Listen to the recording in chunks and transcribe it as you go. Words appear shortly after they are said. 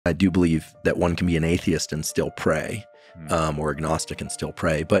I do believe that one can be an atheist and still pray, or agnostic and still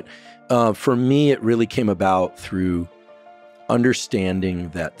pray. But for me, it really came about through understanding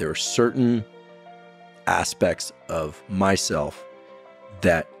that there are certain aspects of myself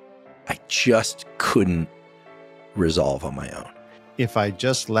that I just couldn't resolve on my own. If I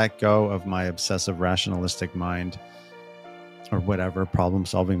just let go of my obsessive rationalistic mind, or whatever,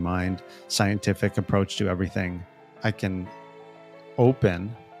 problem-solving mind, scientific approach to everything, I can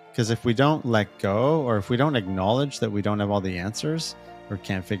open. Because if we don't let go, or if we don't acknowledge that we don't have all the answers or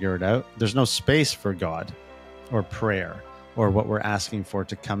can't figure it out, there's no space for God or prayer or what we're asking for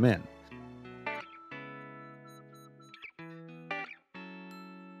to come in.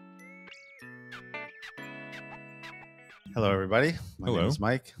 Hello, everybody. My name is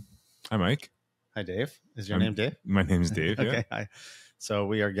Mike. Hi, Mike. Hi, Dave. Is your name Dave? My name is Dave. Okay. Yeah. Hi. So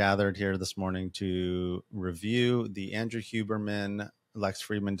we are gathered here this morning to review the Andrew Huberman, Lex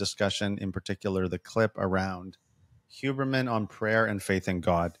Fridman discussion, in particular, the clip around Huberman on prayer and faith in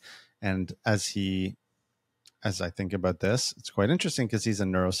God. And as I think about this, it's quite interesting because he's a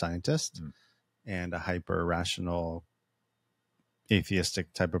neuroscientist and a hyper-rational,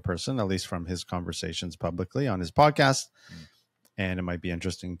 atheistic type of person, at least from his conversations publicly on his podcast. And it might be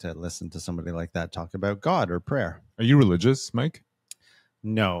interesting to listen to somebody like that talk about God or prayer. Are you religious, Mike?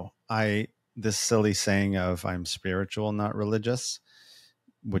 No, this silly saying of I'm spiritual, not religious,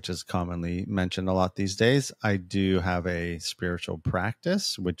 which is commonly mentioned a lot these days. I do have a spiritual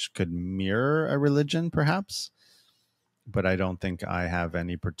practice, which could mirror a religion, perhaps, but I don't think I have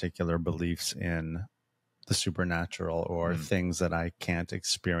any particular beliefs in the supernatural or things that I can't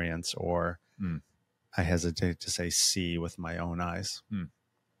experience or I hesitate to say see with my own eyes.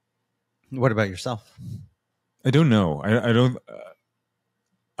 What about yourself? I don't know. I don't.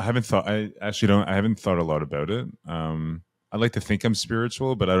 I haven't thought. I haven't thought a lot about it. I like to think I'm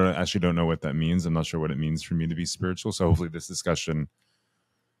spiritual, but I don't know what that means. I'm not sure what it means for me to be spiritual. So hopefully this discussion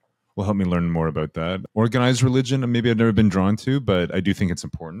will help me learn more about that. Organized religion, maybe I've never been drawn to, but I do think it's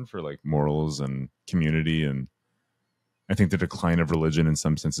important for like morals and community. And I think the decline of religion in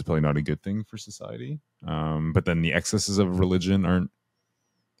some sense is probably not a good thing for society. But then the excesses of religion aren't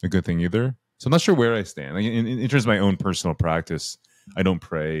a good thing either. So I'm not sure where I stand. Like in terms of my own personal practice, I don't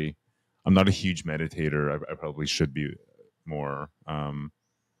pray. I'm not a huge meditator. I probably should be more.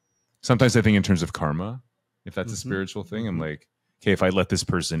 Sometimes I think in terms of karma, if that's a spiritual thing, I'm like, okay, if I let this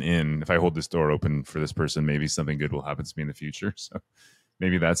person in, if I hold this door open for this person, maybe something good will happen to me in the future. So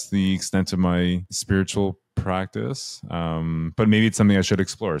maybe that's the extent of my spiritual practice. But maybe it's something I should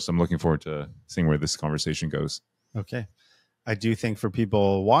explore. So I'm looking forward to seeing where this conversation goes. Okay. I do think for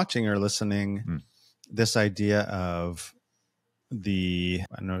people watching or listening, this idea of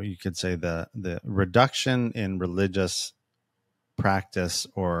I know you could say the reduction in religious practice,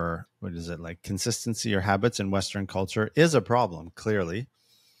 or what is it, like consistency or habits in Western culture, is a problem. Clearly,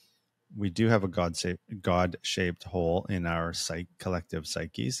 we do have a God-shaped hole in our collective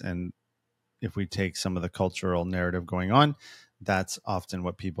psyches. And if we take some of the cultural narrative going on, that's often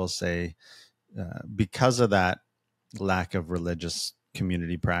what people say. Because of that lack of religious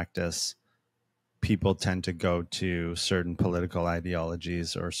community practice, people tend to go to certain political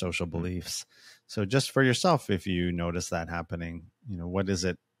ideologies or social beliefs. So just for yourself, if you notice that happening, what is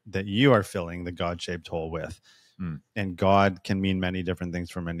it that you are filling the God-shaped hole with? And God can mean many different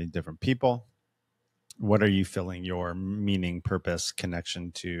things for many different people. What are you filling your meaning, purpose,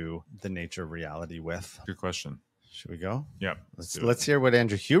 connection to the nature of reality with? Good question. Should we go? Yeah. Let's hear what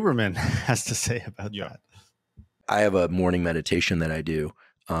Andrew Huberman has to say about that. I have a morning meditation that I do.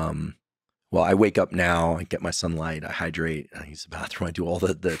 Well, I wake up now, I get my sunlight, I hydrate, I use the bathroom, I do all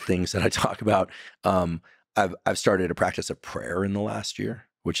the things that I talk about. I've started a practice of prayer in the last year,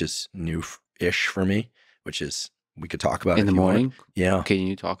 which is new-ish for me, which is, we could talk about in the morning. Yeah. Can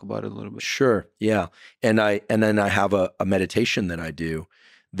you talk about it a little bit? Sure. Yeah. And then I have a meditation that I do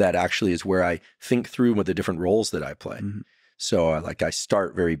that actually is where I think through what the different roles that I play. So I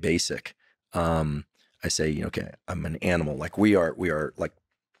start very basic. I say, okay, I'm an animal. Like we are like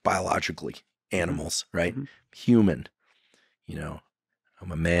biologically animals, right? Human,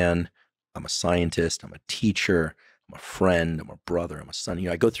 I'm a man, I'm a scientist, I'm a teacher, I'm a friend, I'm a brother, I'm a son.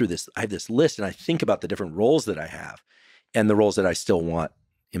 I go through this, I have this list and I think about the different roles that I have and the roles that I still want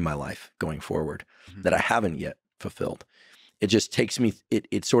in my life going forward that I haven't yet fulfilled. It just takes me,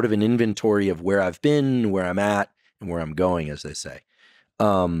 it's sort of an inventory of where I've been, where I'm at, and where I'm going, as they say.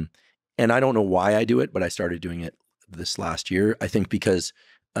 And I don't know why I do it, but I started doing it this last year. I think because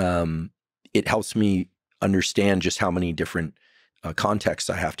it helps me understand just how many different contexts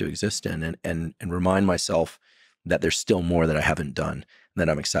I have to exist in and remind myself that there's still more that I haven't done that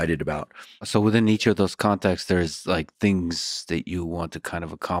I'm excited about. So within each of those contexts, there's like things that you want to kind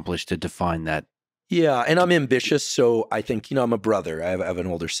of accomplish to define that. Yeah, and I'm ambitious, so I think, I'm a brother. I have an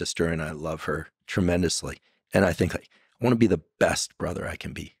older sister, and I love her tremendously. And I think, like, I want to be the best brother I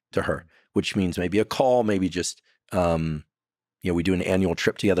can be to her, which means maybe a call, maybe just, we do an annual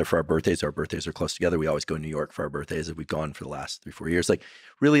trip together for our birthdays. Our birthdays are close together. We always go to New York for our birthdays, and we've gone for the last 3-4 years. Like,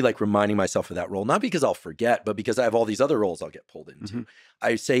 really, like, reminding myself of that role, not because I'll forget, but because I have all these other roles I'll get pulled into.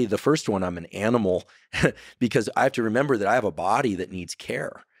 I say the first one, I'm an animal, because I have to remember that I have a body that needs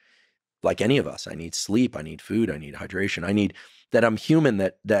care. Like any of us, I need sleep, I need food, I need hydration, I need that I'm human,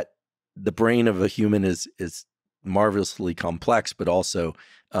 that the brain of a human is marvelously complex, but also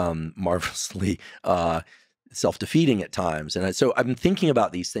marvelously self-defeating at times. And so I've been thinking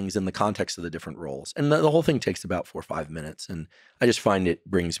about these things in the context of the different roles. And the whole thing takes about 4 or 5 minutes. And I just find it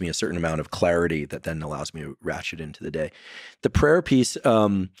brings me a certain amount of clarity that then allows me to ratchet into the day. The prayer piece,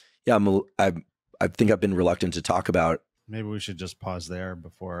 I think I've been reluctant to talk about. Maybe we should just pause there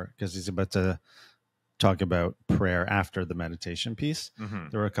before, because he's about to talk about prayer after the meditation piece.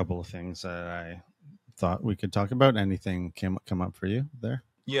 There were a couple of things that I thought we could talk about. Anything come up for you there?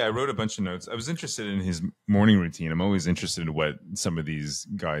 Yeah, I wrote a bunch of notes. I was interested in his morning routine. I'm always interested in what some of these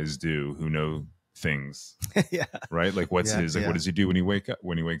guys do who know things. Yeah. Right? Like what's his, like, what does he do when he wakes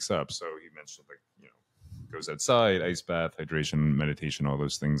up? So he mentioned, like, goes outside, ice bath, hydration, meditation, all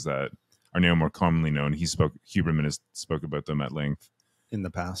those things that are now more commonly known. Huberman has spoke about them at length in the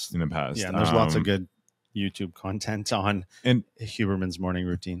past. Yeah, and there's lots of good YouTube content on Huberman's morning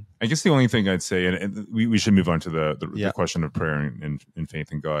routine. I guess the only thing I'd say, and we should move on to the question of prayer and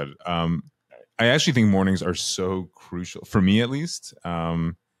faith in God. I actually think mornings are so crucial, for me at least.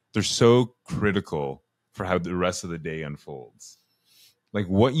 They're so critical for how the rest of the day unfolds. Like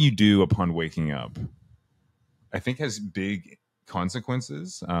what you do upon waking up, I think has big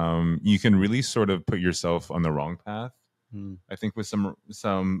consequences. You can really sort of put yourself on the wrong path. I think with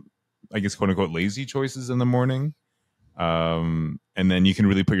some I guess quote unquote lazy choices in the morning, and then you can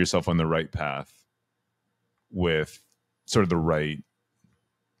really put yourself on the right path with sort of the right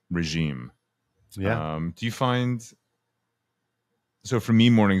regime. Do you find, so for me,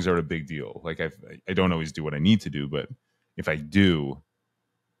 mornings are a big deal. Like I don't always do what I need to do, but if I do,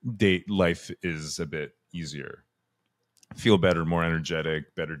 life is a bit easier. Feel better, more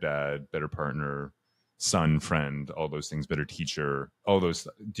energetic, better dad, better partner, son, friend, all those things, better teacher, all those.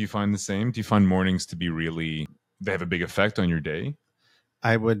 Do you find the same? Do you find mornings to be they have a big effect on your day?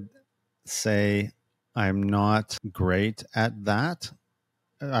 I would say I'm not great at that.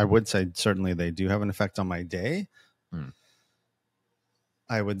 I would say certainly they do have an effect on my day.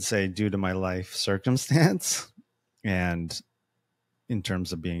 I would say due to my life circumstance and in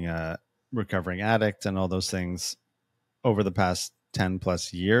terms of being a recovering addict and all those things, over the past 10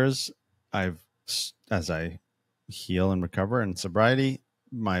 plus years, as I heal and recover in sobriety,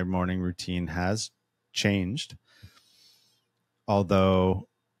 my morning routine has changed. Although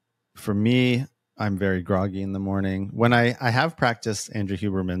for me, I'm very groggy in the morning. When I have practiced Andrew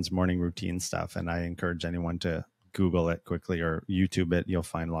Huberman's morning routine stuff, and I encourage anyone to Google it quickly or YouTube it, you'll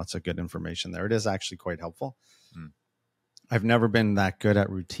find lots of good information there. It is actually quite helpful. I've never been that good at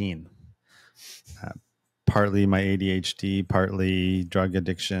routine. Partly my ADHD, partly drug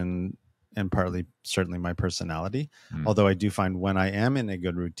addiction, and partly certainly my personality. Although I do find when I am in a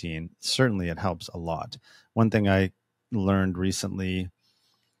good routine, certainly it helps a lot. One thing I learned recently,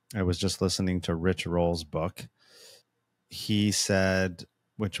 I was just listening to Rich Roll's book. He said,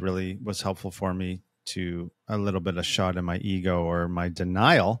 which really was helpful for me to a little bit of shot in my ego or my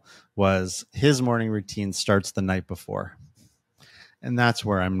denial, was his morning routine starts the night before. And that's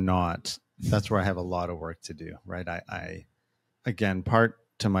where that's where I have a lot of work to do, right? I again, part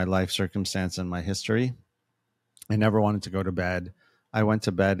to my life circumstance and my history, I never wanted to go to bed. I went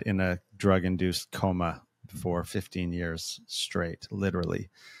to bed in a drug-induced coma for 15 years straight,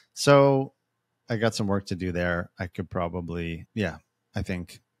 literally. So I got some work to do there. I could probably, I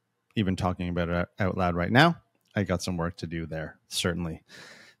think even talking about it out loud right now, I got some work to do there, certainly.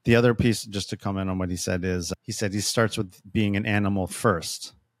 The other piece, just to comment on what he said, is he said he starts with being an animal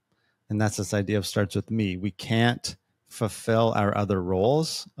first. And that's this idea of starts with me. We can't fulfill our other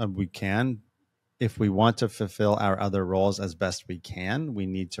roles. We can. If we want to fulfill our other roles as best we can, we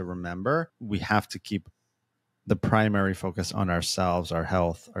need to remember we have to keep the primary focus on ourselves, our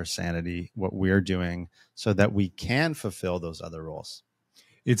health, our sanity, what we're doing, so that we can fulfill those other roles.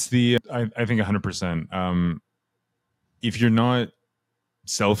 It's I think 100%. If you're not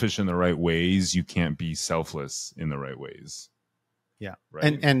selfish in the right ways, you can't be selfless in the right ways. Yeah.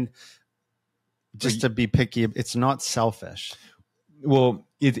 Right. And just to be picky. It's not selfish. Well,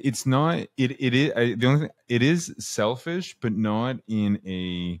 it's not. It is the only thing. It is selfish, but not in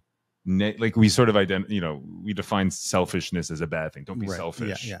a like we sort of we define selfishness as a bad thing. Don't be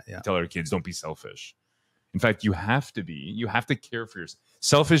selfish. Yeah. We tell our kids, don't be selfish. In fact, you have to be. You have to care for yourself.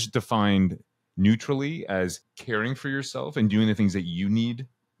 Selfish defined neutrally as caring for yourself and doing the things that you need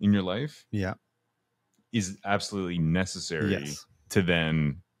in your life. Yeah, is absolutely necessary to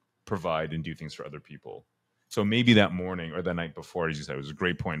then provide and do things for other people. So maybe that morning or the night before, as you said, it was a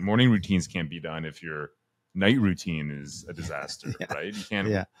great point. Morning routines can't be done if your night routine is a disaster, right? You can't.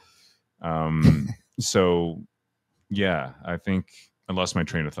 Yeah. So, yeah, I think I lost my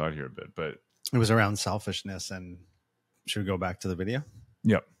train of thought here a bit, but it was around selfishness. And should we go back to the video?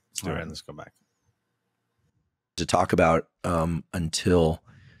 Yep. All right, let's go back. To talk about until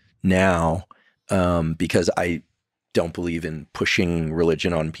now, because I don't believe in pushing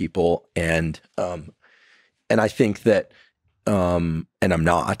religion on people, and I think that, and I'm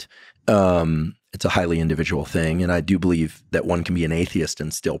not. It's a highly individual thing, and I do believe that one can be an atheist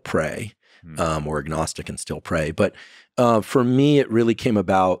and still pray, or agnostic and still pray. But for me, it really came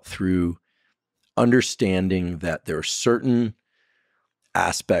about through understanding that there are certain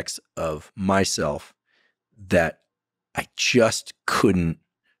aspects of myself that I just couldn't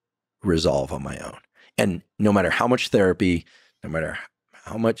resolve on my own. And no matter how much therapy, no matter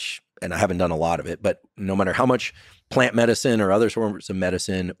how much, and I haven't done a lot of it, but no matter how much plant medicine or other forms of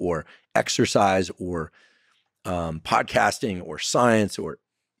medicine or exercise or podcasting or science or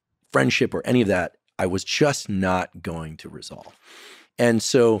friendship or any of that, I was just not going to resolve. And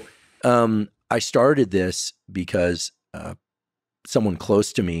so I started this because someone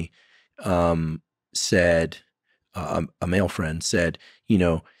close to me said, a male friend said,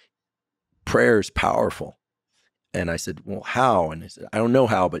 prayer is powerful. And I said, well, how? And I said, I don't know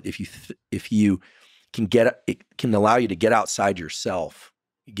how, but if you can it can allow you to get outside yourself,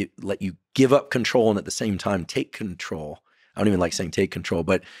 let you give up control and at the same time take control. I don't even like saying take control,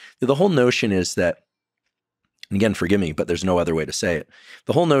 but the whole notion is that, and again, forgive me, but there's no other way to say it.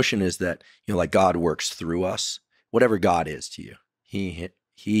 The whole notion is that, like God works through us, whatever God is to you,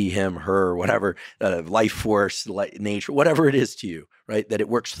 he, him, her, whatever, life force, nature, whatever it is to you, right? That it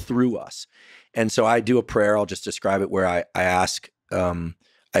works through us. And so I do a prayer. I'll just describe it where I ask, I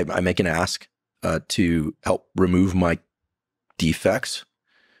make an ask to help remove my defects,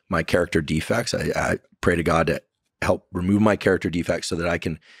 my character defects. I pray to God to help remove my character defects so that I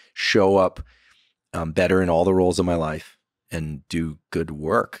can show up better in all the roles of my life and do good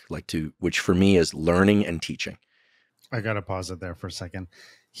work, which for me is learning and teaching. I got to pause it there for a second.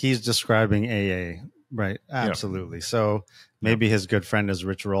 He's describing AA, right? Absolutely. Yep. So maybe his good friend is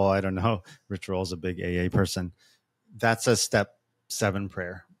Rich Roll. I don't know. Rich Roll's a big AA person. That's a step 7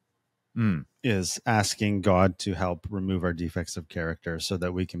 prayer, is asking God to help remove our defects of character so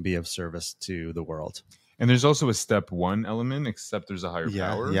that we can be of service to the world. And there's also a step 1 element, except there's a higher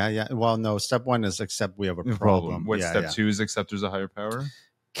power. Yeah. Well, no, step 1 is accept we have a problem. What step 2 is accept there's a higher power?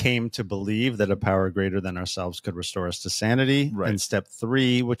 Came to believe that a power greater than ourselves could restore us to sanity. Right. And step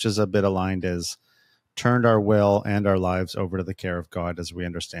 3, which is a bit aligned, is turned our will and our lives over to the care of God as we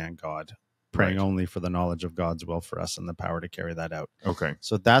understand God, praying only for the knowledge of God's will for us and the power to carry that out. Okay.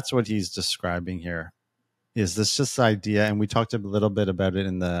 So that's what he's describing here. Is this just idea? And we talked a little bit about it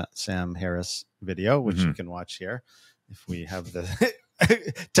in the Sam Harris video, which you can watch here if we have the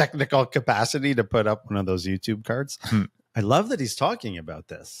technical capacity to put up one of those YouTube cards. I love that he's talking about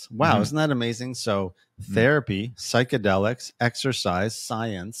this. Wow, isn't that amazing? So therapy, psychedelics, exercise,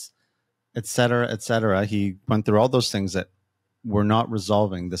 science, et cetera, he went through all those things that were not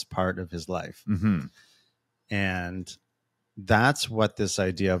resolving this part of his life. And that's what this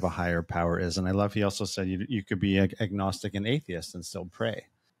idea of a higher power is. And I love he also said you could be agnostic and atheist and still pray.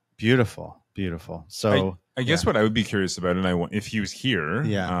 Beautiful, beautiful. So I guess what I would be curious about, and if he was here,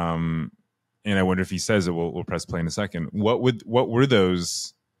 and I wonder if he says it, we'll press play in a second. What were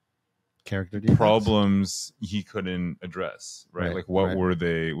those character defects? Problems he couldn't address, right? Like what were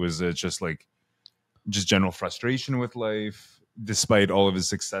they? Was it just general frustration with life, despite all of his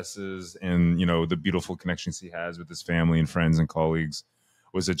successes and, the beautiful connections he has with his family and friends and colleagues?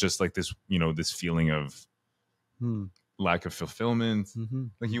 Was it just like this, this feeling of lack of fulfillment?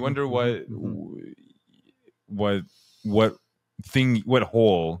 Like you wonder what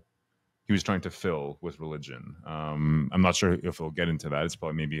hole he was trying to fill with religion. I'm not sure if he'll get into that. It's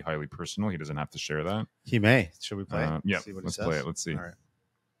probably maybe highly personal. He doesn't have to share that. He may. Should we play? Yeah, let's play it. Let's see. All right.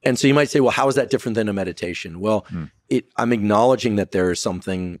 And so you might say, well, how is that different than a meditation? Well, I'm acknowledging that there is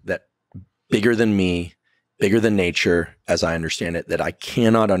something that bigger than me bigger than nature, as I understand it, that I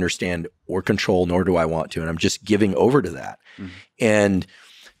cannot understand or control, nor do I want to. And I'm just giving over to that. And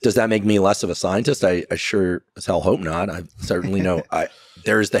does that make me less of a scientist? I sure as hell hope not. I certainly know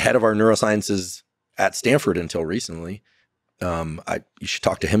there's the head of our neurosciences at Stanford until recently. You should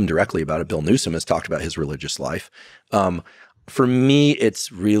talk to him directly about it. Bill Newsom has talked about his religious life. For me,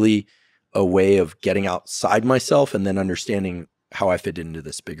 it's really a way of getting outside myself and then understanding how I fit into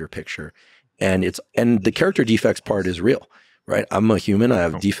this bigger picture. And the character defects part is real, right? I'm a human. I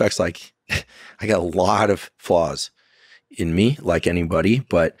have defects. Like I got a lot of flaws in me, like anybody,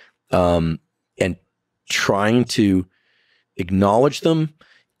 but, and trying to acknowledge them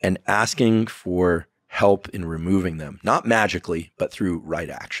and asking for help in removing them, not magically, but through right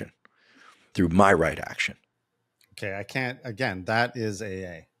action, through my right action. Okay. I can't, again, that is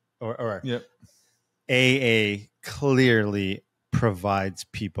AA or Yep. AA clearly provides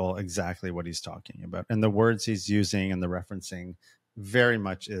people exactly what he's talking about. And the words he's using and the referencing very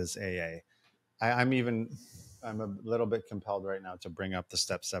much is AA. I'm a little bit compelled right now to bring up the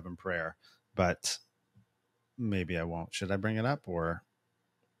step 7 prayer, but maybe I won't. Should I bring it up, or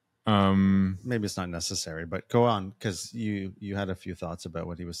maybe it's not necessary, but go on, because you had a few thoughts about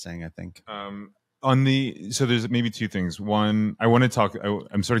what he was saying, I think. So there's maybe two things. One, I want to talk,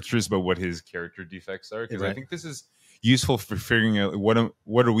 I'm sort of curious about what his character defects are, because I think this is useful for figuring out what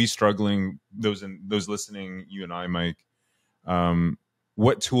are we struggling, those listening, you and I, Mike,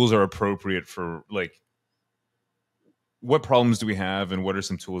 what tools are appropriate for, like, what problems do we have, and what are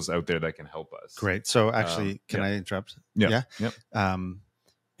some tools out there that can help us? Great. So actually, can I interrupt? Yeah.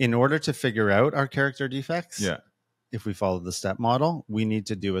 In order to figure out our character defects, if we follow the step model, we need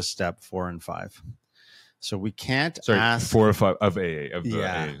to do a step 4 and 5. So we can't ask 4 or 5 of AA.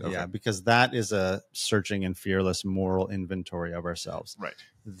 AA, because that is a searching and fearless moral inventory of ourselves. Right.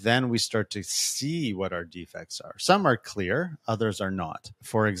 Then we start to see what our defects are. Some are clear, others are not.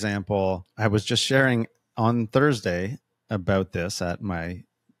 For example, I was just sharing on Thursday about this at my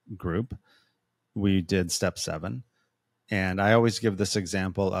group. We did step 7. And I always give this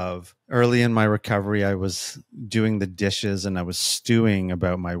example of early in my recovery, I was doing the dishes and I was stewing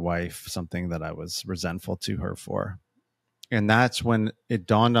about my wife, something that I was resentful to her for. And that's when it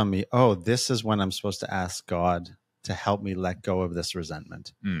dawned on me, oh, this is when I'm supposed to ask God to help me let go of this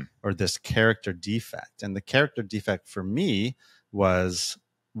resentment or this character defect. And the character defect for me was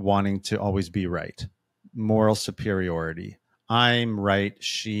wanting to always be right. Moral superiority. I'm right.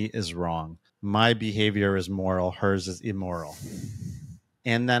 She is wrong. My behavior is moral. Hers is immoral.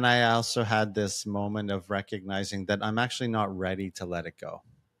 And then I also had this moment of recognizing that I'm actually not ready to let it go.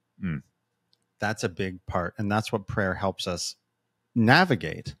 That's a big part. And that's what prayer helps us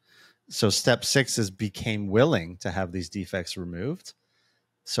navigate. So step 6 is became willing to have these defects removed.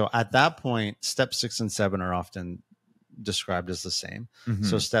 So at that point, step 6 and 7 are often described as the same.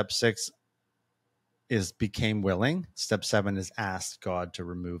 So step 6 is became willing. Step 7 is asked God to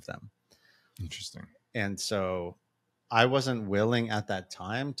remove them. Interesting. And so I wasn't willing at that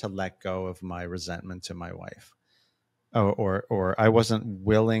time to let go of my resentment to my wife, or I wasn't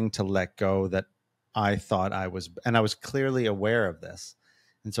willing to let go that I thought I was, and I was clearly aware of this.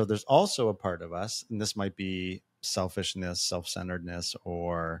 And so there's also a part of us, and this might be selfishness, self-centeredness,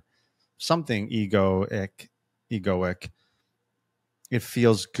 or something egoic. It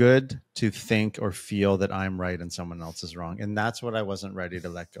feels good to think or feel that I'm right and someone else is wrong. And that's what I wasn't ready to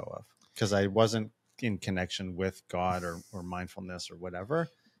let go of, because I wasn't in connection with God or mindfulness or whatever.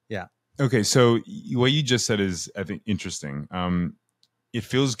 Yeah. Okay. So what you just said is, I think, interesting. It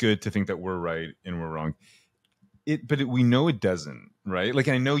feels good to think that we're right and we're wrong. But we know it doesn't, right? Like,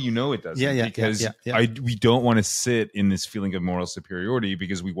 I know it doesn't, because we don't want to sit in this feeling of moral superiority,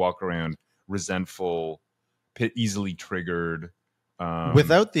 because we walk around resentful, easily triggered.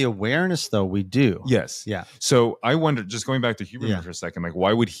 Without the awareness, though, we do. Yes. Yeah. So I wonder, just going back to Huberman for a second, like,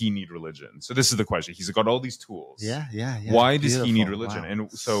 why would he need religion? So this is the question. He's got all these tools. Yeah. Why does he need religion? Wow.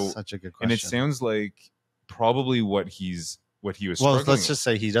 And so, such a good question. And it sounds like probably what he was well, let's just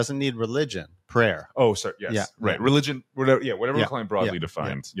say he doesn't need religion, prayer. Oh, sorry. Yes. Yeah. Right. Yeah. Religion, whatever we're calling broadly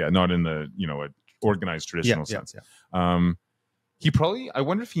defined. Yeah. Not in the, a organized traditional sense. He probably, I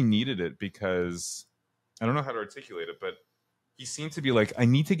wonder if he needed it, because I don't know how to articulate it, but he seemed to be like, I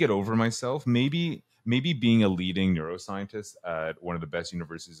need to get over myself. Maybe being a leading neuroscientist at one of the best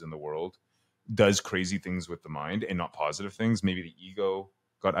universities in the world does crazy things with the mind and not positive things. Maybe the ego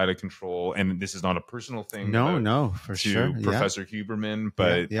got out of control. And this is not a personal thing. No, for sure. Professor Huberman,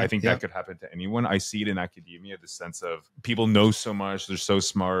 but I think that could happen to anyone. I see it in academia, the sense of people know so much, they're so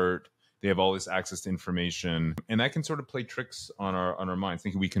smart, They have all this access to information, and that can sort of play tricks on our minds,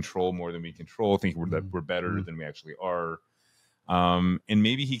 thinking we control more than we control, thinking that we're better than we actually are. And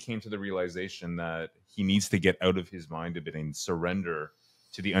maybe he came to the realization that he needs to get out of his mind a bit and surrender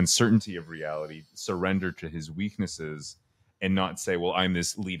to the uncertainty of reality, surrender to his weaknesses, and not say, well, I'm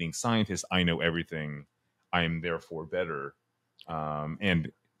this leading scientist, I know everything, I am therefore better.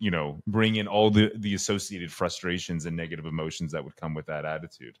 And, bring in all the associated frustrations and negative emotions that would come with that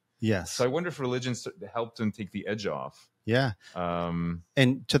attitude. Yes. So I wonder if religion helped him take the edge off. Yeah.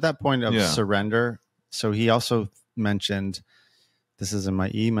 And to that point of surrender, so he also mentioned, this is in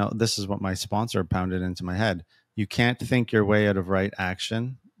my email, this is what my sponsor pounded into my head. You can't think your way out of right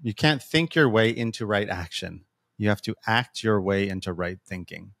action. You can't think your way into right action. You have to act your way into right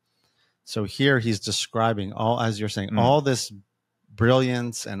thinking. So here he's describing as you're saying, all this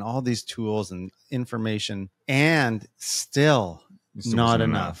brilliance and all these tools and information, and still not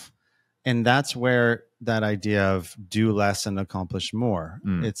enough. And that's where that idea of do less and accomplish more.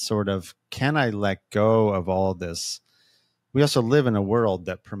 It's sort of, can I let go of all this? We also live in a world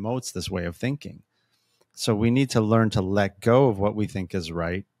that promotes this way of thinking. So we need to learn to let go of what we think is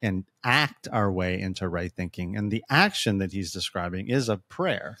right and act our way into right thinking. And the action that he's describing is a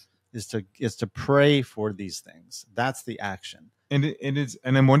prayer, is to pray for these things. That's the action. And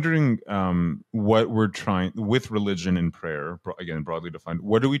I'm wondering what we're trying with religion and prayer, again, broadly defined,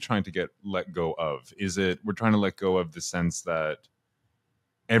 what are we trying to let go of? Is it we're trying to let go of the sense that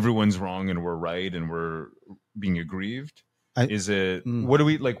everyone's wrong and we're right and we're being aggrieved? Is it what do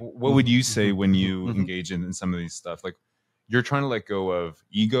we like? What would you say when you engage in some of these stuff? Like, you're trying to let go of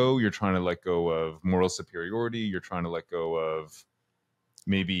ego, you're trying to let go of moral superiority, you're trying to let go of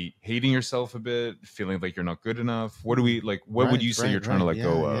maybe hating yourself a bit, feeling like you're not good enough. What do we like? What would you say you're trying to let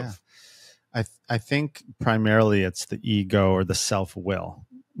go of? I think primarily it's the ego or the self-will.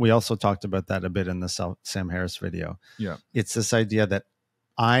 We also talked about that a bit in the Sam Harris video. Yeah, it's this idea that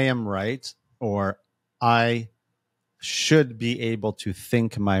I am right, or I should be able to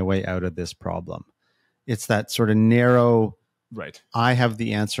think my way out of this problem. It's that sort of narrow, right? I have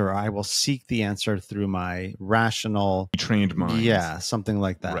the answer. I will seek the answer through my rational, trained mind. Yeah, something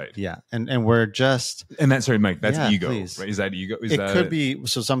like that. Right. Yeah, and we're just sorry, Mike. That's ego, please. Right? Is that ego? It could be.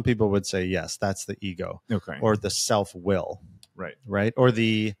 So some people would say yes, that's the ego. Okay. Or the self-will. Right. Right. Or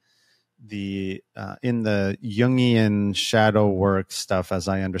the in the Jungian shadow work stuff, as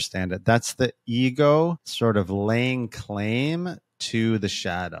I understand it, that's the ego sort of laying claim to the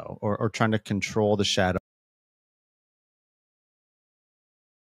shadow, or trying to control the shadow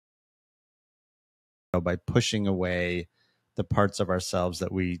by pushing away the parts of ourselves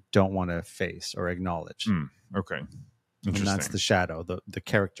that we don't want to face or acknowledge. Okay. And that's the shadow, the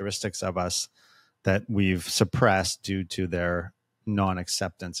characteristics of us that we've suppressed due to their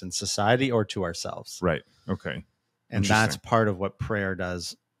non-acceptance in society or to ourselves. Right. Okay. And that's part of what prayer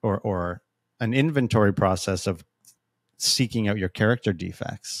does, or an inventory process of seeking out your character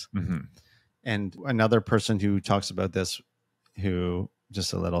defects. And another person who talks about this, who,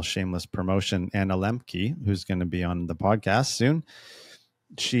 just a little shameless promotion, Anna Lemke, who's going to be on the podcast soon,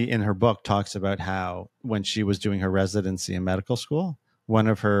 she, in her book, talks about how when she was doing her residency in medical school, one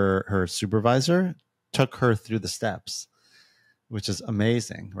of her supervisor took her through the steps, which is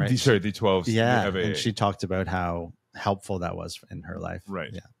amazing, right? Sorry, the 12. Yeah, and she talked about how helpful that was in her life. Right.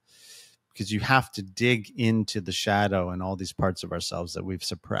 Yeah. Because you have to dig into the shadow and all these parts of ourselves that we've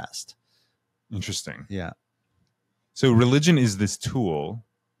suppressed. Interesting. Yeah. So religion is this tool.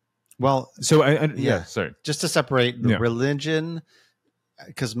 Well, so sorry. Just to separate the religion,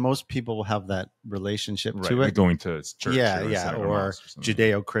 because most people will have that relationship to it. Like going to church. Or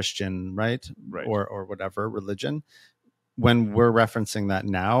Judeo-Christian, right? Or whatever religion. When we're referencing that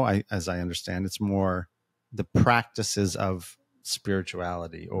now, as I understand, it's more the practices of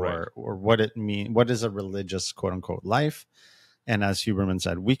spirituality, or what it means. What is a religious, quote unquote, life? And as Huberman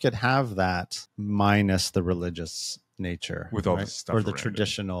said, we could have that minus the religious nature, with all this stuff, or the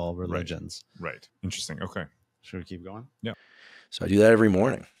traditional religions. Right. Interesting. Okay. Should we keep going? Yeah. So I do that every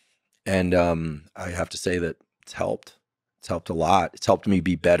morning, and I have to say that it's helped. It's helped a lot. It's helped me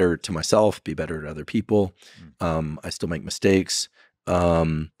be better to myself, be better to other people. I still make mistakes,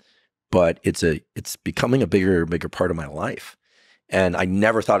 but it's becoming a bigger part of my life. And I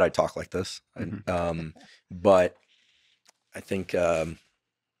never thought I'd talk like this. But I think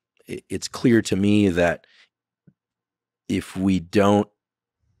it's clear to me that if we don't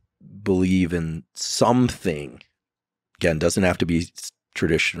believe in something, again, doesn't have to be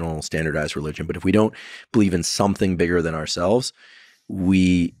traditional standardized religion, but if we don't believe in something bigger than ourselves,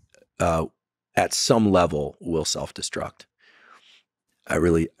 we at some level will self-destruct. I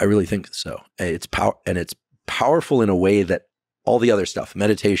really think so. It's powerful in a way that all the other stuff,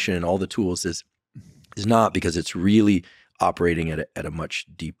 meditation, all the tools is not, because it's really operating at a much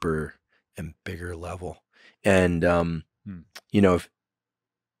deeper and bigger level. And you know,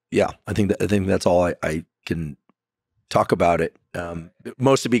 I think that's all I can talk about it.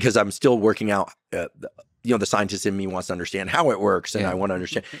 Mostly because I'm still working out. You know, the scientist in me wants to understand how it works, and I want to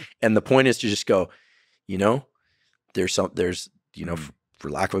understand. And the point is to just go, you know, there's you know, for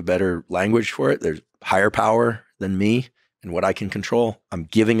lack of a better language for it, there's higher power than me and what I can control. I'm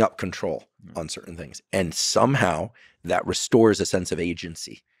giving up control on certain things, and somehow that restores a sense of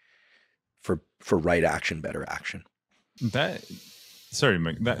agency for right action, better action. Sorry,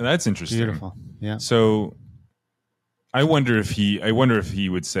 Mike. That's interesting. Beautiful. Yeah. So I wonder if he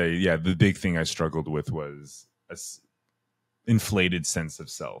would say, yeah, the big thing I struggled with was a inflated sense of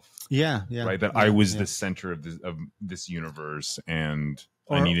self. Yeah. Right. That I was the center of this universe, and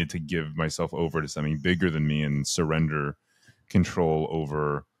I needed to give myself over to something bigger than me and surrender control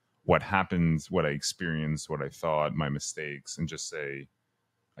over what happens, what I experienced, what I thought, my mistakes, and just say,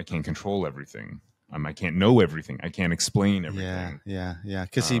 I can't control everything. I can't know everything. I can't explain everything. Yeah.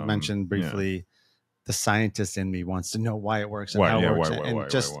 Because he mentioned briefly, the scientist in me wants to know why it works and how it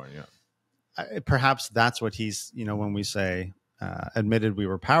works. Perhaps that's what he's, you know, when we say, admitted we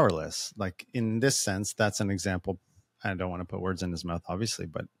were powerless, like in this sense, that's an example. I don't want to put words in his mouth, obviously,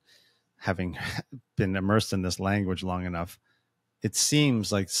 but having been immersed in this language long enough, it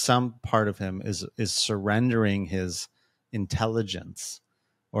seems like some part of him is surrendering his intelligence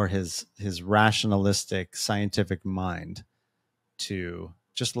or his rationalistic scientific mind to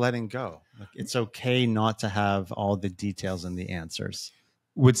just letting go. Like, it's okay not to have all the details and the answers.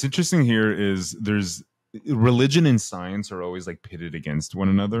 What's interesting here is there's religion and science are always like pitted against one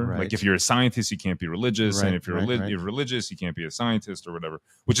another. Right. Like if you're a scientist, you can't be religious. Right, And if you're religious, you can't be a scientist or whatever,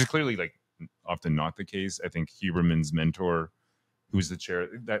 which is clearly like often not the case. I think Huberman's mentor, who's the chair,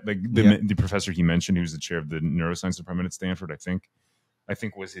 the professor he mentioned, who's the chair of the neuroscience department at Stanford, I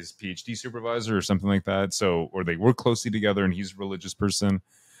think was his PhD supervisor or something like that. So, or they work closely together, and he's a religious person.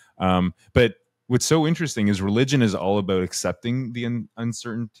 But what's so interesting is religion is all about accepting the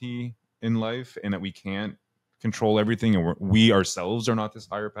uncertainty in life, and that we can't control everything, and we ourselves are not this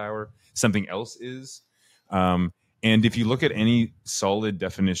higher power. Something else is. And if you look at any solid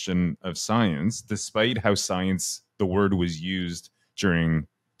definition of science, despite how science, the word was used during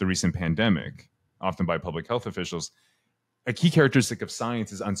the recent pandemic, often by public health officials, a key characteristic of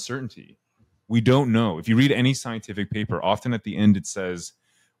science is uncertainty. We don't know. If you read any scientific paper, often at the end it says,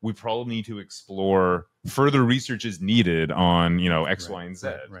 we probably need to explore further research is needed on, you know, X, Y, and Z.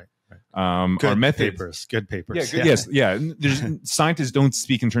 Right. Our methods, good papers. Yes. Scientists don't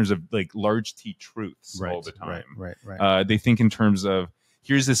speak in terms of like large T truths all the time. Right. They think in terms of,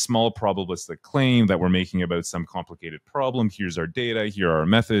 here's this small probabilistic claim that we're making about some complicated problem. Here's our data. Here are our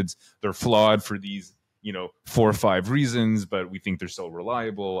methods. They're flawed for these, 4 or 5 reasons, but we think they're still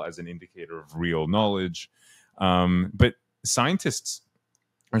reliable as an indicator of real knowledge. But scientists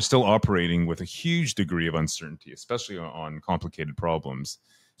are still operating with a huge degree of uncertainty, especially on complicated problems.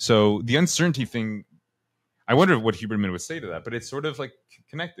 So the uncertainty thing, I wonder what Huberman would say to that, but it's sort of like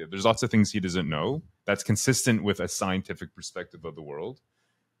connected. There's lots of things he doesn't know that's consistent with a scientific perspective of the world.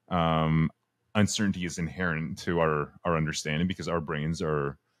 Uncertainty is inherent to our understanding because our brains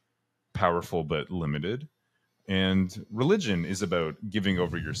are powerful but limited. And religion is about giving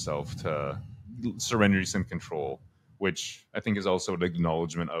over yourself to surrendering some control, which I think is also an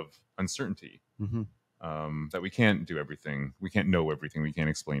acknowledgement of uncertainty. Mm-hmm. That we can't do everything, we can't know everything, we can't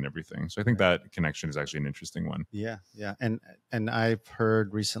explain everything. So I think that connection is actually an interesting one. Yeah. And I've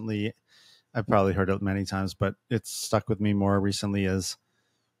heard recently, I've probably heard it many times, but it's stuck with me more recently, as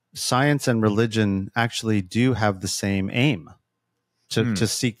science and religion actually do have the same aim to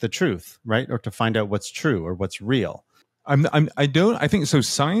seek the truth, right? Or to find out what's true or what's real. I think so.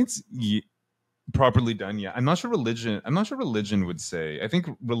 Science, properly done, yeah. I'm not sure religion would say. I think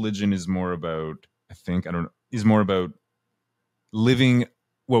religion is more about, is more about living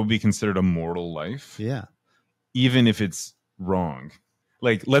what would be considered a moral life. Yeah. Even if it's wrong.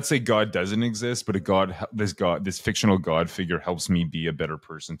 Like, let's say God doesn't exist, but this fictional God figure helps me be a better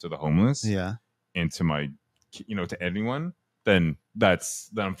person to the homeless. Yeah. And to my, to anyone, then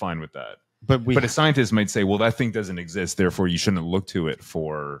I'm fine with that. But a scientist might say, well, that thing doesn't exist, therefore you shouldn't look to it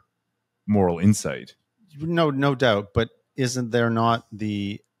for moral insight. No doubt. But isn't there not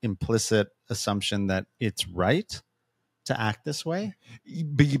the implicit assumption that it's right to act this way?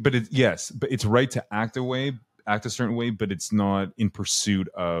 But it's right to act a certain way, but it's not in pursuit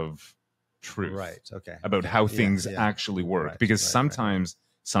of truth. Right. Okay. About how things actually work. Right, because sometimes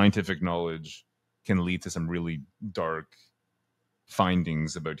scientific knowledge can lead to some really dark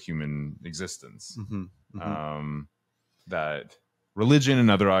findings about human existence. That religion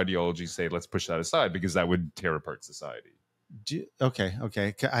and other ideologies say, let's push that aside because that would tear apart society. Okay.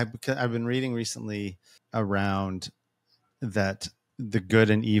 I've been reading recently around that the good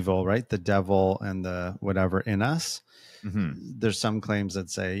and evil, right? The devil and the whatever in us. There's some claims that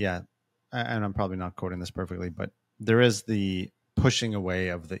say, and I'm probably not quoting this perfectly, but there is the pushing away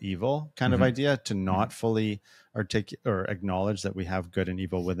of the evil kind of idea to not fully articulate or acknowledge that we have good and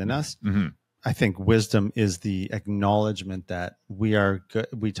evil within us. I think wisdom is the acknowledgement that we are good.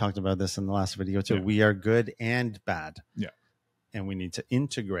 We talked about this in the last video too. We are good and bad. And we need to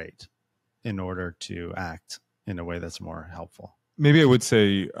integrate in order to act in a way that's more helpful. Maybe I would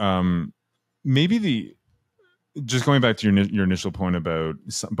say, just going back to your initial point about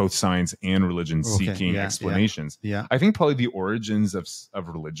both science and religion seeking explanations. I think probably the origins of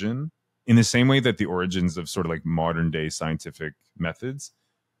religion, in the same way that the origins of sort of like modern day scientific methods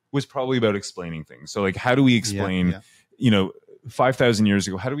was probably about explaining things. So like, how do we explain, 5,000 years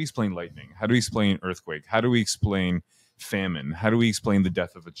ago, how do we explain lightning? How do we explain earthquake? How do we explain famine? How do we explain the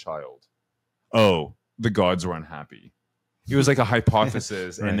death of a child? Oh, the gods were unhappy. It was like a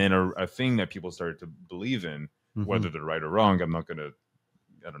hypothesis and then a thing that people started to believe in, whether they're right or wrong. I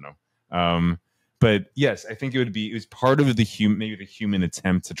don't know. But yes, I think it was part of the human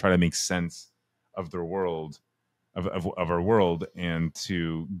attempt to try to make sense of their world, of our world, and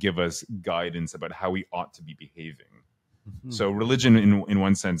to give us guidance about how we ought to be behaving. So religion in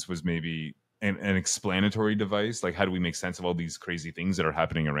one sense was maybe an explanatory device. Like, how do we make sense of all these crazy things that are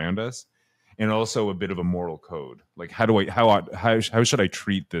happening around us? And also a bit of a moral code. Like, how should I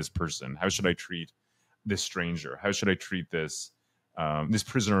treat this person? How should I treat this stranger? How should I treat this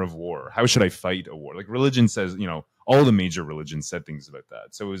prisoner of war? How should I fight a war? Like, religion says, all the major religions said things about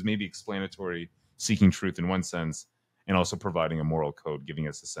that. So it was maybe explanatory, seeking truth in one sense, and also providing a moral code, giving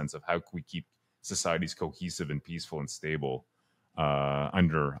us a sense of how can we keep societies cohesive and peaceful and stable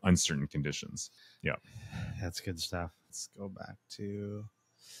under uncertain conditions. Yeah. That's good stuff. Let's go back to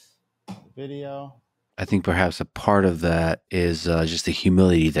the video. I think perhaps a part of that is just the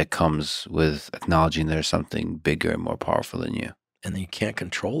humility that comes with acknowledging there's something bigger and more powerful than you. And then you can't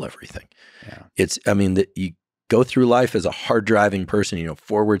control everything. You go through life as a hard driving person,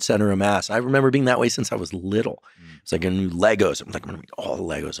 forward center of mass. I remember being that way since I was little. It's like a new Legos. I'm like, I'm going to make all the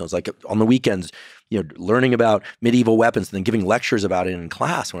Legos. I was like on the weekends, learning about medieval weapons and then giving lectures about it in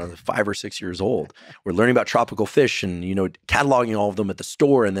class when I was 5 or 6 years old. We're learning about tropical fish and, cataloging all of them at the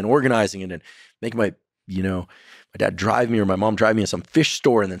store and then organizing it and making my dad drive me or my mom drive me to some fish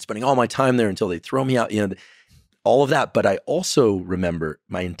store and then spending all my time there until they throw me out, all of that. But I also remember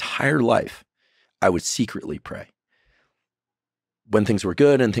my entire life, I would secretly pray when things were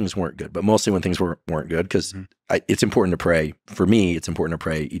good and things weren't good, but mostly when things weren't good, because it's important to pray. For me, it's important to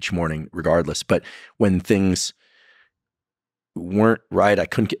pray each morning regardless. But when things weren't right, I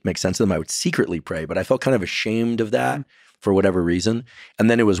couldn't make sense of them, I would secretly pray, but I felt kind of ashamed of that for whatever reason. And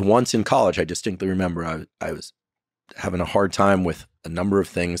then it was once in college, I distinctly remember I was having a hard time with a number of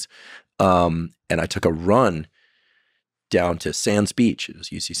things. And I took a run down to Sands Beach. It was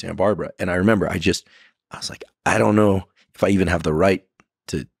UC Santa Barbara. And I remember I was like, I don't know if I even have the right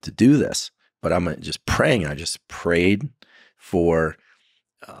to do this, but I'm just praying. I just prayed for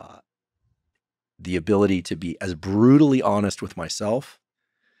the ability to be as brutally honest with myself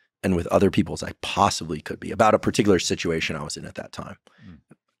and with other people as I possibly could be about a particular situation I was in at that time.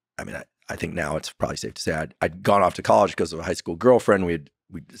 I mean, I think now it's probably safe to say I'd gone off to college because of a high school girlfriend. We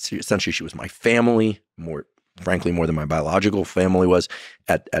essentially, she was my family, frankly, more than my biological family was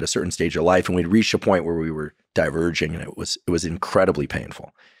at a certain stage of life. And we'd reached a point where we were diverging, and it was incredibly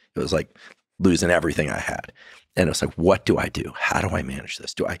painful. It was like losing everything I had. And it was like, what do I do? How do I manage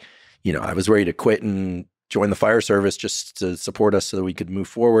this? I was ready to quit and join the fire service just to support us so that we could move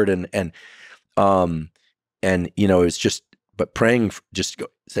forward. And it was just, but praying,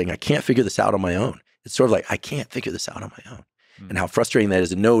 saying, I can't figure this out on my own. It's sort of like, I can't figure this out on my own. And how frustrating that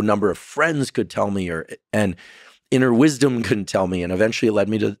is. And no number of friends could tell me, and inner wisdom couldn't tell me. And eventually it led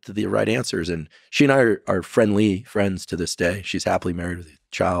me to the right answers. And she and I are friendly friends to this day. She's happily married with a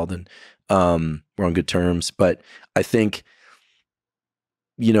child, and we're on good terms. But I think,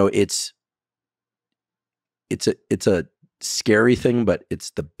 it's a scary thing, but it's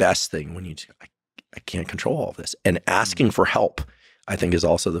the best thing when I can't control all of this. And asking for help, I think, is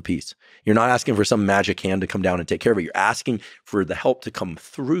also the piece. You're not asking for some magic hand to come down and take care of it. You're asking for the help to come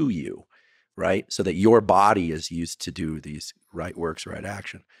through you, right? So that your body is used to do these right works, right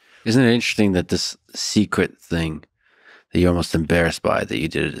action. Isn't it interesting that this secret thing that you're almost embarrassed by that you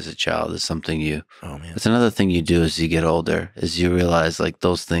did it as a child is something you, Oh man. it's another thing you do as you get older, is you realize like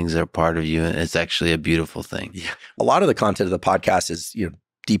those things are part of you and it's actually a beautiful thing. Yeah. A lot of the content of the podcast is,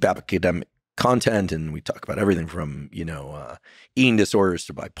 deep academic content. And we talk about everything from, eating disorders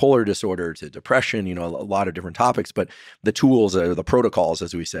to bipolar disorder to depression, a lot of different topics, but the tools are the protocols,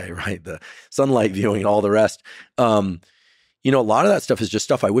 as we say, right? The sunlight viewing and all the rest. A lot of that stuff is just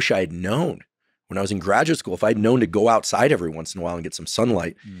stuff I wish I had known when I was in graduate school. If I'd known to go outside every once in a while and get some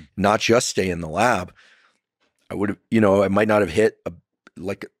sunlight, not just stay in the lab, I would have, I might not have hit a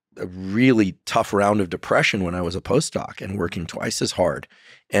really tough round of depression when I was a postdoc and working twice as hard.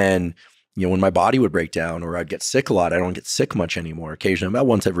 And, when my body would break down or I'd get sick a lot, I don't get sick much anymore. Occasionally, about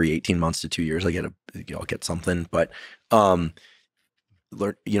once every 18 months to 2 years, I'll get something. But, I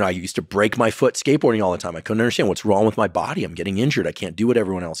used to break my foot skateboarding all the time. I couldn't understand what's wrong with my body. I'm getting injured. I can't do what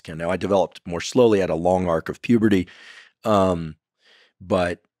everyone else can. Now I developed more slowly. I had a long arc of puberty. So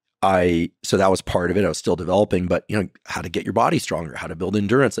that was part of it. I was still developing, but how to get your body stronger, how to build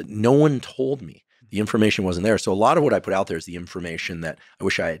endurance. Like, no one told me. The information wasn't there. So a lot of what I put out there is the information that I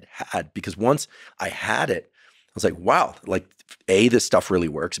wish I had, because once I had it, I was like, wow, like A, this stuff really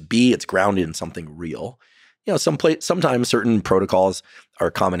works. B, it's grounded in something real. Sometimes certain protocols are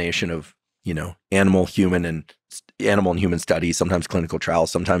a combination of, animal and human studies, sometimes clinical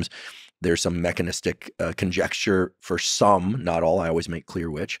trials, sometimes there's some mechanistic conjecture for some, not all. I always make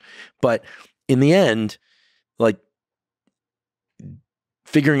clear which. But in the end, like,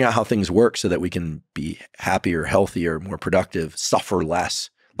 figuring out how things work so that we can be happier, healthier, more productive, suffer less,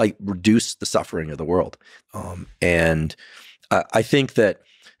 like reduce the suffering of the world. And I think that,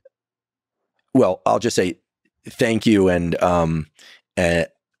 well, I'll just say thank you and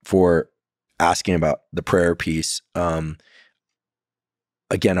for asking about the prayer piece. Again,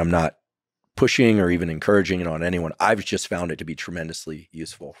 I'm not pushing or even encouraging it on anyone. I've just found it to be tremendously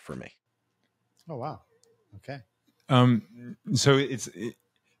useful for me. Oh, wow. Okay. So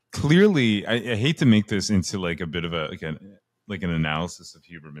clearly, I hate to make this into like a bit of an analysis of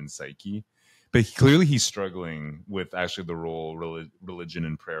Huberman's psyche, but clearly he's struggling with actually the role religion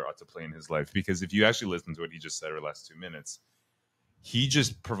and prayer ought to play in his life. Because if you actually listen to what he just said over the last 2 minutes, he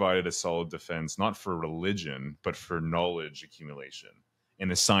just provided a solid defense, not for religion, but for knowledge accumulation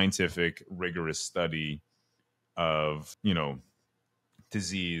in a scientific, rigorous study of,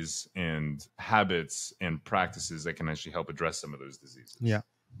 disease and habits and practices that can actually help address some of those diseases. Yeah.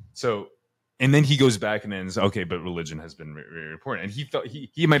 So, and then he goes back and ends, okay, but religion has been very important. And he thought he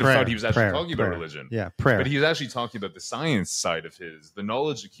might have thought he was actually talking about religion. Yeah, prayer. But he was actually talking about the science side of the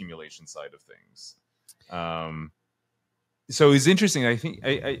knowledge accumulation side of things. So it's interesting. I think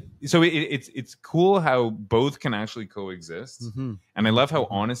it's cool how both can actually coexist. Mm-hmm. And I love how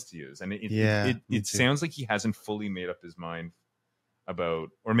honest he is. And it sounds like he hasn't fully made up his mind about,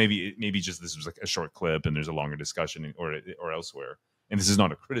 or maybe just this was like a short clip and there's a longer discussion or elsewhere. And this is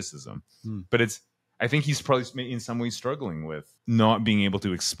not a criticism, but I think he's probably in some ways struggling with not being able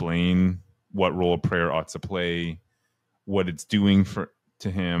to explain what role prayer ought to play, what it's doing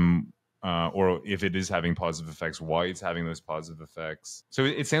to him, or if it is having positive effects, why it's having those positive effects. So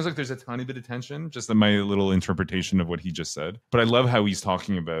it sounds like there's a tiny bit of tension, just in my little interpretation of what he just said. But I love how he's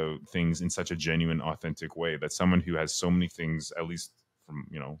talking about things in such a genuine, authentic way that someone who has so many things, at least from,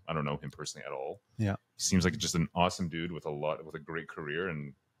 I don't know him personally at all. Yeah. He seems like just an awesome dude with a great career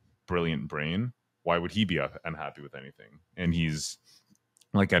and brilliant brain. Why would he be unhappy with anything? And he's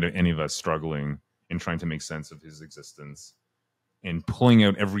like any of us struggling in trying to make sense of his existence and pulling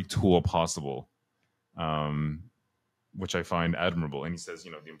out every tool possible, which I find admirable. And he says,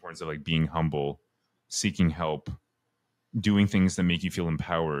 the importance of like being humble, seeking help, doing things that make you feel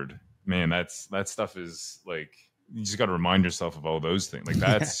empowered. Man, that stuff is like, you just got to remind yourself of all those things. Like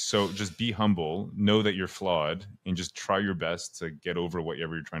that's so just be humble, know that you're flawed, and just try your best to get over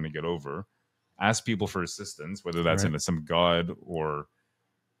whatever you're trying to get over. Ask people for assistance, whether that's in some God or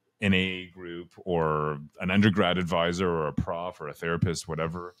an AA group or an undergrad advisor or a prof or a therapist,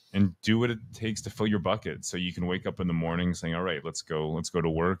 whatever, and do what it takes to fill your bucket so you can wake up in the morning saying, all right, let's go to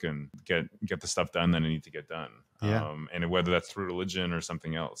work and get the stuff done that I need to get done. Yeah. And whether that's through religion or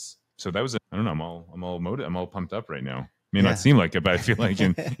something else. So that was, I don't know, I'm all motivated. I'm all pumped up right now. May not seem like it, but I feel like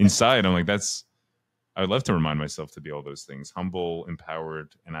inside I'm like, I would love to remind myself to be all those things: humble,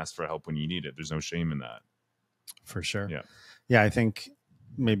 empowered, and ask for help when you need it. There's no shame in that. For sure. Yeah. Yeah. I think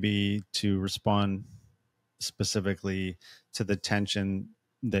maybe to respond specifically to the tension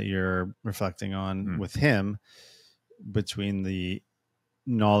that you're reflecting on with him between the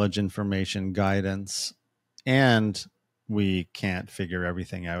knowledge, information, guidance, and we can't figure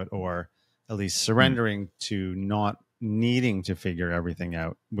everything out, or at least surrendering to not needing to figure everything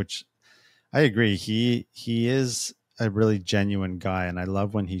out, which I agree. He is a really genuine guy, and I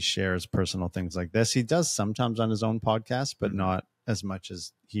love when he shares personal things like this. He does sometimes on his own podcast, but not as much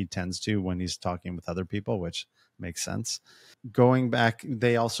as he tends to when he's talking with other people, which makes sense. Going back,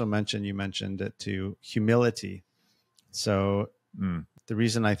 they also mentioned, you mentioned it too, humility. So the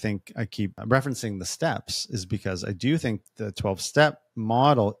reason I think I keep referencing the steps is because I do think the 12-step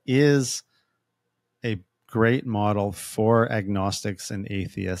model is a great model for agnostics and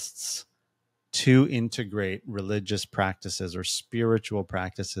atheists to integrate religious practices or spiritual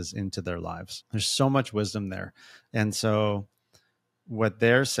practices into their lives. There's so much wisdom there. And so what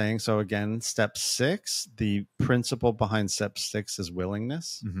they're saying, so again, step 6, the principle behind step 6 is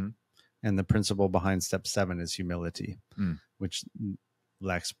willingness. And the principle behind step 7 is humility, which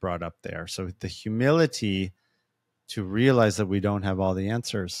Lex brought up there. So the humility to realize that we don't have all the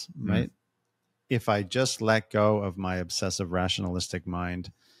answers, right? If I just let go of my obsessive rationalistic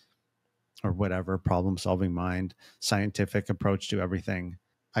mind, or whatever, problem-solving mind, scientific approach to everything,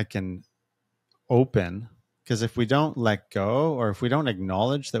 I can open. Because if we don't let go, or if we don't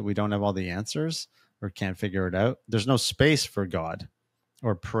acknowledge that we don't have all the answers or can't figure it out, there's no space for God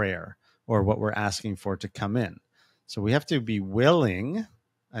or prayer or what we're asking for to come in. So we have to be willing.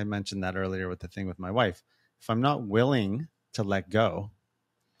 I mentioned that earlier with the thing with my wife. If I'm not willing to let go,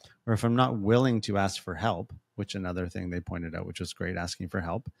 or if I'm not willing to ask for help, which another thing they pointed out, which was great, asking for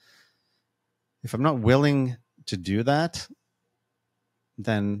help. If I'm not willing to do that,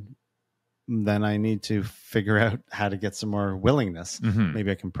 then I need to figure out how to get some more willingness. Maybe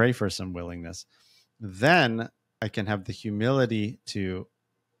I can pray for some willingness. Then I can have the humility to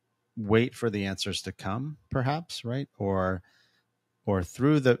wait for the answers to come, perhaps, right? Or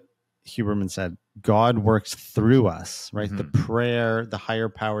through the, Huberman said, God works through us, right? The prayer, the higher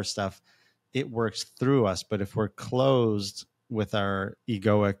power stuff, it works through us. But if we're closed with our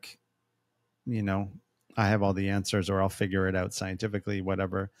egoic, I have all the answers, or I'll figure it out scientifically,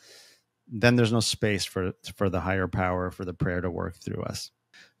 whatever, then there's no space for the higher power, for the prayer to work through us.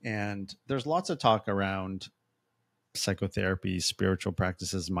 And there's lots of talk around psychotherapy, spiritual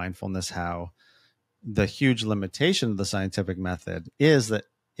practices, mindfulness, how the huge limitation of the scientific method is that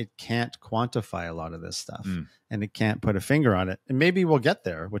it can't quantify a lot of this stuff, and it can't put a finger on it. And maybe we'll get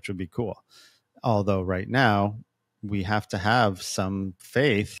there, which would be cool. Although right now we have to have some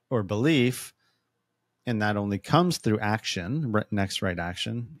faith or belief, and that only comes through action, next right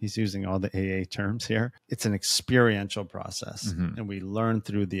action. He's using all the AA terms here. It's an experiential process, and we learn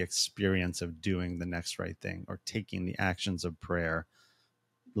through the experience of doing the next right thing, or taking the actions of prayer,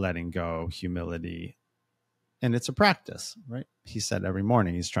 letting go, humility. And it's a practice, right? He said every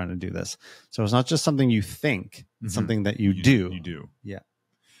morning he's trying to do this. So it's not just something you think, it's something that you do. You do. Yeah.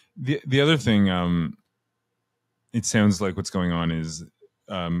 The other thing, it sounds like what's going on is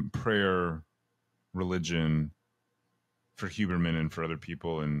prayer, religion, for Huberman and for other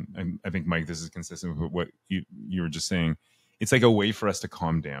people, and I think, Mike, this is consistent with what you were just saying. It's like a way for us to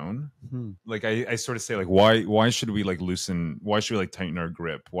calm down. Like I sort of say, like, why should we like loosen? Why should we like tighten our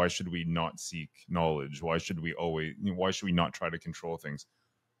grip? Why should we not seek knowledge? Why should we always? Why should we not try to control things?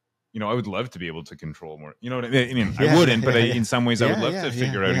 I would love to be able to control more. You know what I mean? I wouldn't, but in some ways, I would love to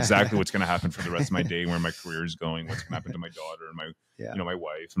figure out exactly what's going to happen for the rest of my day, where my career is going, what's going to happen to my daughter and my, my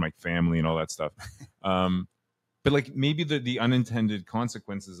wife and my family and all that stuff. But like maybe the unintended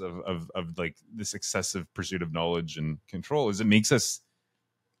consequences of like this excessive pursuit of knowledge and control is it makes us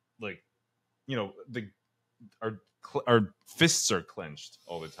like, our fists are clenched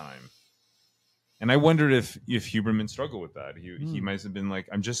all the time. And I wondered if Huberman struggled with that. He might have been like,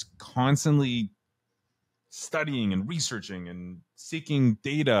 I'm just constantly studying and researching and seeking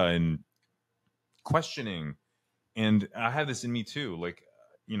data and questioning. And I have this in me too. Like,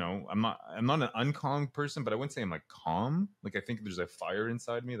 I'm not an uncalm person, but I wouldn't say I'm like calm. Like, I think there's a fire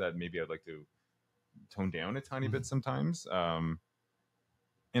inside me that maybe I'd like to tone down a tiny bit sometimes. And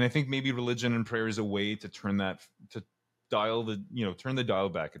I think maybe religion and prayer is a way to turn the dial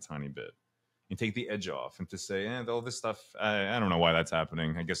back a tiny bit and take the edge off, and to say, all this stuff, I don't know why that's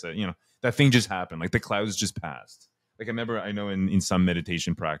happening. I guess that, that thing just happened. Like the clouds just passed. Like I know in some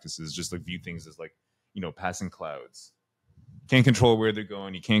meditation practices, just like view things as like, passing clouds. Can't control where they're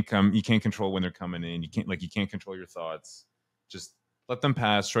going. You can't control when they're coming in. You can't control your thoughts. Just let them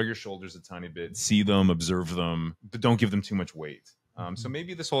pass, shrug your shoulders a tiny bit, see them, observe them, but don't give them too much weight. So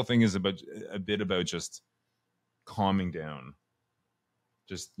maybe this whole thing is a bit about just calming down,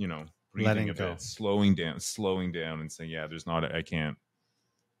 just, breathing a bit, slowing down and saying, I can't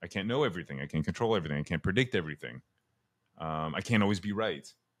know everything. I can't control everything. I can't predict everything. I can't always be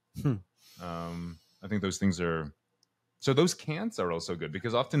right. I think those things are, so those can'ts are also good,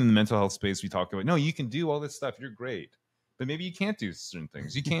 because often in the mental health space, we talk about, no, you can do all this stuff. You're great. But maybe you can't do certain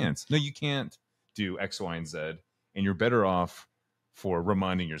things. You can't. No, you can't do X, Y, and Z. And you're better off for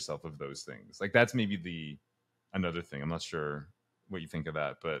reminding yourself of those things. Like that's maybe another thing. I'm not sure what you think of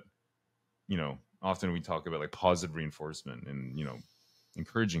that, but often we talk about like positive reinforcement and,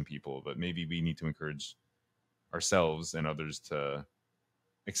 encouraging people, but maybe we need to encourage ourselves and others to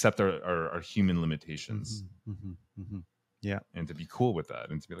accept our human limitations. Yeah. And to be cool with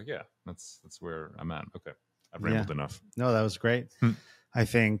that and to be like, yeah, that's where I'm at. Okay. I've rambled enough. No, that was great. I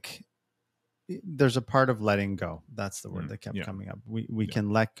think there's a part of letting go. That's the word that kept coming up. We can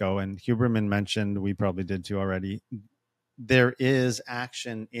let go. And Huberman mentioned, we probably did too already, there is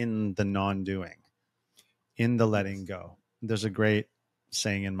action in the non-doing, in the letting go. There's a great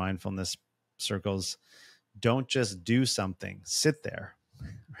saying in mindfulness circles, don't just do something, sit there,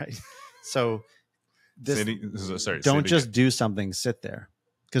 right? So don't just do something, sit there.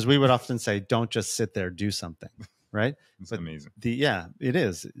 Because we would often say, don't just sit there, do something, right? It's amazing. It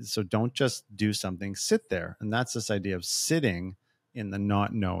is. So don't just do something, sit there. And that's this idea of sitting in the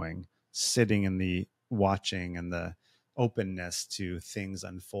not knowing, sitting in the watching and the openness to things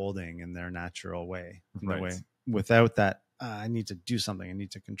unfolding in their natural way, without that, I need to do something. I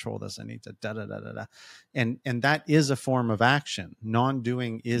need to control this. I need to da-da-da-da-da. And that is a form of action.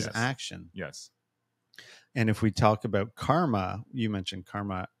 Non-doing is action. Yes. And if we talk about karma, you mentioned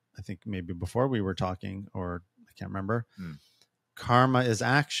karma, I think maybe before we were talking, or I can't remember. Karma is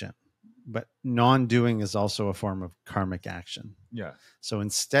action, but non-doing is also a form of karmic action. Yeah. So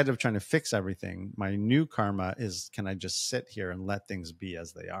instead of trying to fix everything, my new karma is, can I just sit here and let things be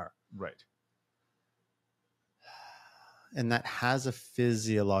as they are? Right. And that has a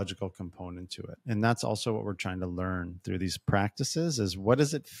physiological component to it. And that's also what we're trying to learn through these practices is, what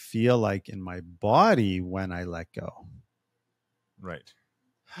does it feel like in my body when I let go? Right.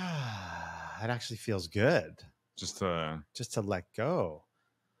 It actually feels good. Just to let go.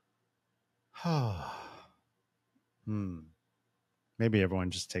 Maybe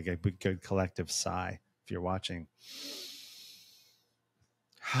everyone just take a good collective sigh if you're watching.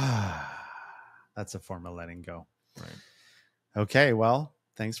 That's a form of letting go. Right. Okay, well,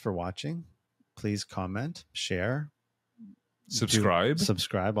 thanks for watching. Please comment, share,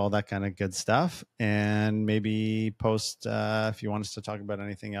 subscribe, all that kind of good stuff. And maybe post if you want us to talk about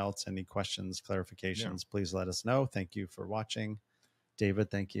anything else, any questions, clarifications, please let us know. Thank you for watching.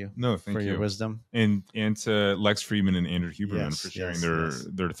 David, thank you for your wisdom. And to Lex Fridman and Andrew Huberman for sharing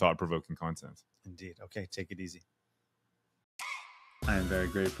their thought-provoking content. Indeed. Okay, take it easy. I am very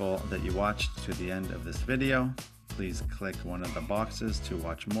grateful that you watched to the end of this video. Please click one of the boxes to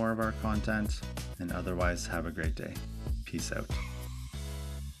watch more of our content, and otherwise have a great day. Peace out.